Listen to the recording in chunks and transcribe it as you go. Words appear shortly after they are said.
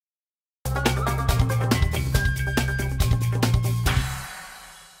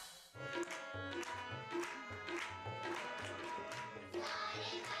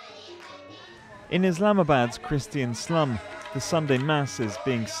In Islamabad's Christian slum, the Sunday Mass is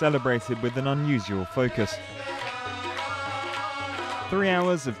being celebrated with an unusual focus. 3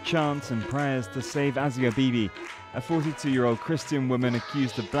 hours of chants and prayers to save Asia Bibi, a 42-year-old Christian woman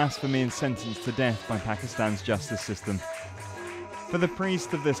accused of blasphemy and sentenced to death by Pakistan's justice system. For the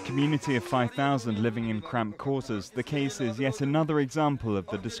priest of this community of 5,000 living in cramped quarters, the case is yet another example of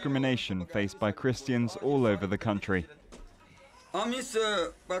the discrimination faced by Christians all over the country.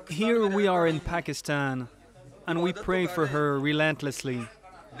 Here we are in Pakistan, and we pray for her relentlessly,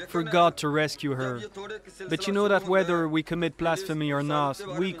 for God to rescue her. But you know that whether we commit blasphemy or not,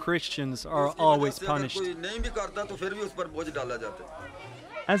 we Christians are always punished.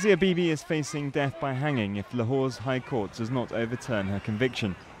 Asia Bibi is facing death by hanging if Lahore's High Court does not overturn her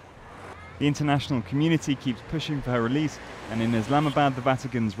conviction. The international community keeps pushing for her release, and in Islamabad the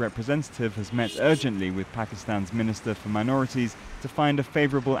Vatican's representative has met urgently with Pakistan's Minister for Minorities to find a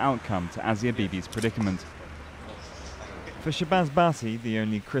favourable outcome to Asia Bibi's predicament. For Shahbaz Bhatti, the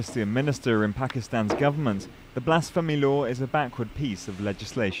only Christian minister in Pakistan's government, the blasphemy law is a backward piece of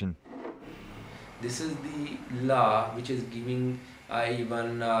legislation. This is the law which is giving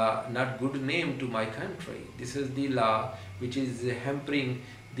even not good name to my country. This is the law which is hampering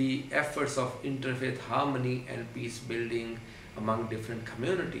the efforts of interfaith harmony and peace building among different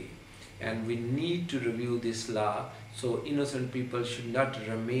communities. And we need to review this law so innocent people should not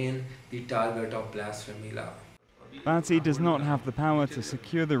remain the target of blasphemy law. Bhatti does not have the power to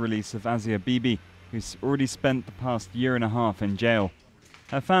secure the release of Asia Bibi, who's already spent the past year and a half in jail.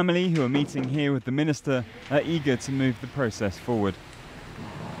 Her family, who are meeting here with the minister, are eager to move the process forward.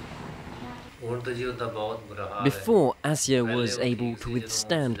 Before, Asia was able to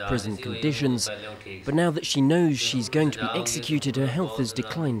withstand prison conditions, but now that she knows she's going to be executed, her health has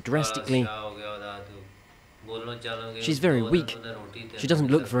declined drastically. She's very weak. She doesn't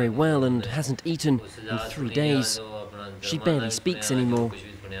look very well and hasn't eaten in 3 days. She barely speaks anymore.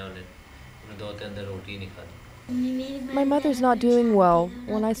 My mother's not doing well.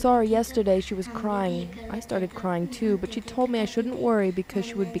 When I saw her yesterday, she was crying. I started crying too, but she told me I shouldn't worry because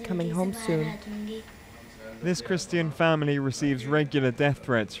she would be coming home soon. This Christian family receives regular death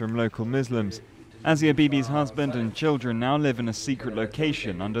threats from local Muslims. Asia Bibi's husband and children now live in a secret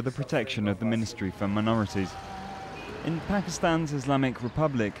location under the protection of the Ministry for Minorities. In Pakistan's Islamic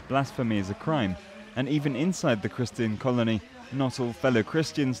Republic, blasphemy is a crime, and even inside the Christian colony, not all fellow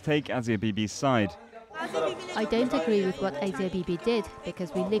Christians take Asia Bibi's side. I don't agree with what Asia Bibi did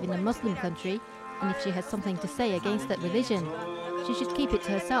because we live in a Muslim country, and if she has something to say against that religion, she should keep it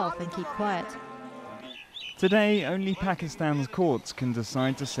to herself and keep quiet. Today, only Pakistan's courts can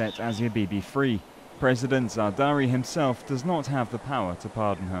decide to set Asia Bibi free. President Zardari himself does not have the power to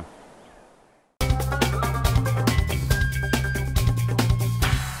pardon her.